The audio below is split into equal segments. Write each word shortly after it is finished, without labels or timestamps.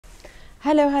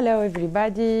Hello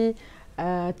everybody.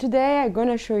 Today I'm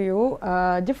gonna show you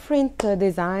different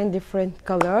design, different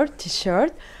color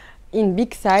t-shirt in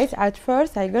big size. At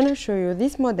first I'm gonna show you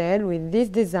this model with this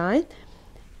design.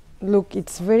 Look,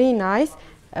 it's very nice.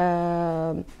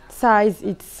 Size,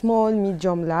 it's small,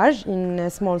 medium, large. In a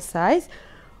small size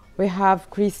we have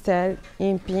crystal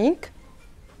in pink.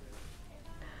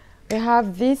 We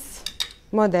have this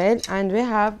model and we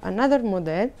have another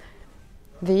model,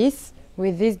 this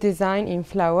with this design in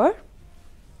flower,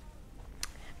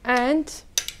 and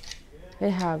we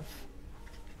have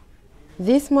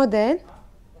this model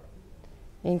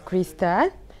in crystal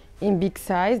in big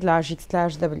size, large X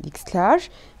large, double X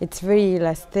large. It's very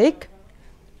elastic.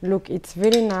 Look, it's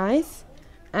very nice.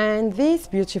 And this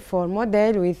beautiful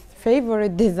model with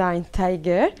favorite design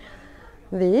tiger,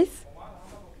 this.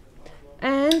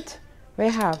 And we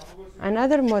have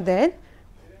another model.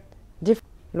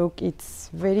 Look, it's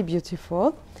very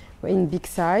beautiful in big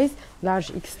size,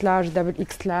 large X large, double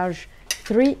X large,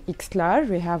 3X large.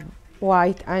 We have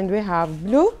white and we have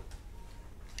blue,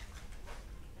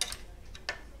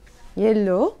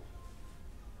 yellow,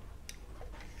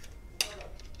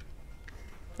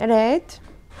 red,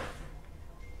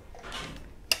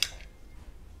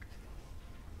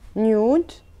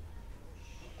 nude,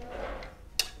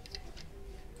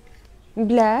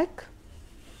 black,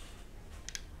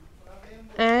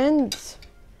 and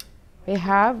we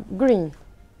have green.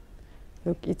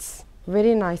 Look, it's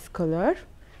very nice color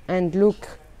and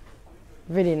look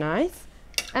very nice.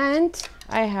 And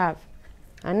I have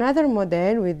another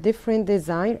model with different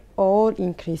design, all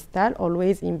in crystal,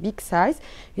 always in big size.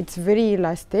 It's very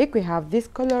elastic. We have this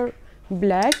color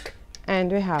black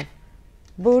and we have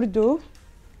bordeaux,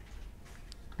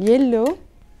 yellow,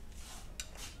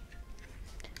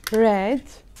 red,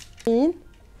 green,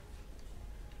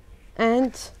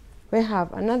 and we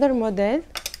have another model,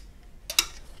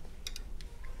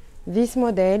 this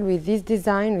model with this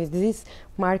design, with this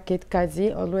market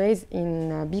Kazee, always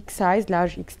in big size,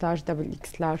 large X large, double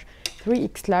X large,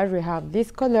 3X large. We have this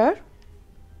color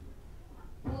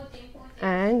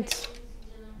and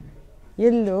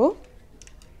yellow,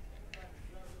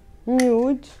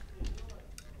 nude,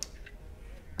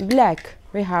 black.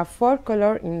 We have 4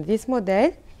 colors in this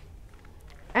model.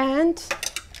 And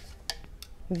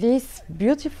this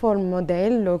beautiful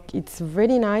model, look, it's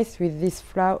very nice with this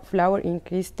flower in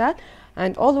crystal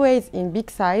and always in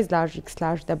big size, large X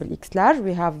large, double X large.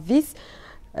 We have this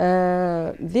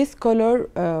this color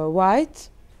white,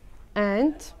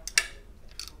 and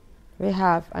we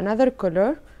have another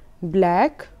color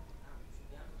black,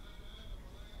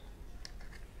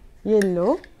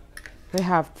 yellow. We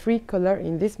have 3 colors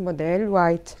in this model,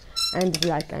 white and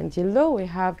black and yellow. We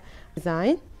have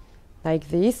design like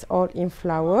this, or in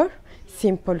flower,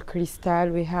 simple crystal.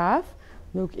 We have,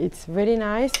 look, it's very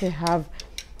nice. We have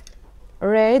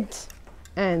red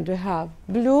and we have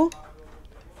blue,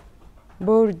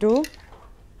 bordeaux,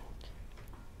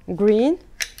 green,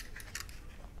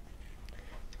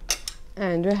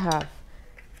 and we have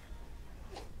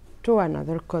 2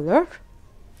 another color,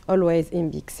 always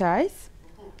in big size.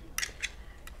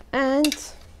 And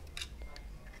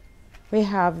we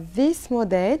have this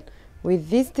model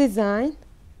with this design,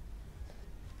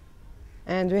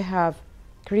 and we have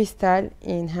crystal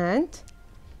in hand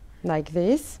like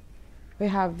this. We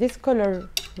have this color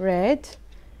red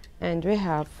and we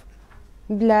have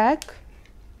black,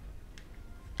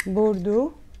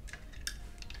 bordeaux,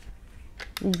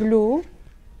 blue,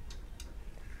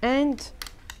 and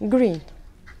green.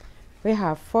 We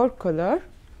have 4 colors.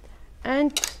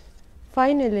 And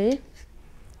finally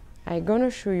I'm gonna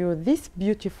show you this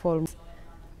beautiful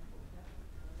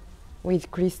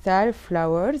with crystal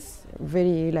flowers,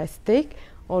 very elastic,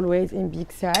 always in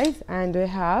big size. And we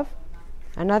have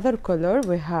another color.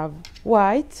 We have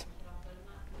white,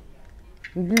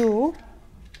 blue,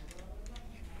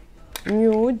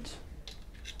 nude,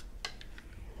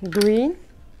 green,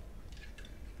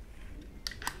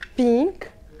 pink,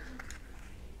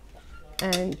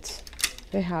 and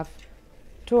we have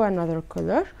 2 another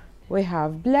color. We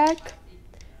have black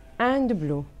and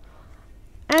blue.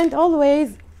 And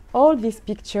always all this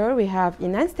picture we have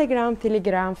in Instagram,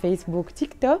 Telegram, Facebook,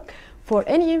 TikTok. For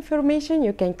any information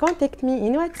you can contact me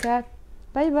in WhatsApp.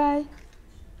 Bye bye.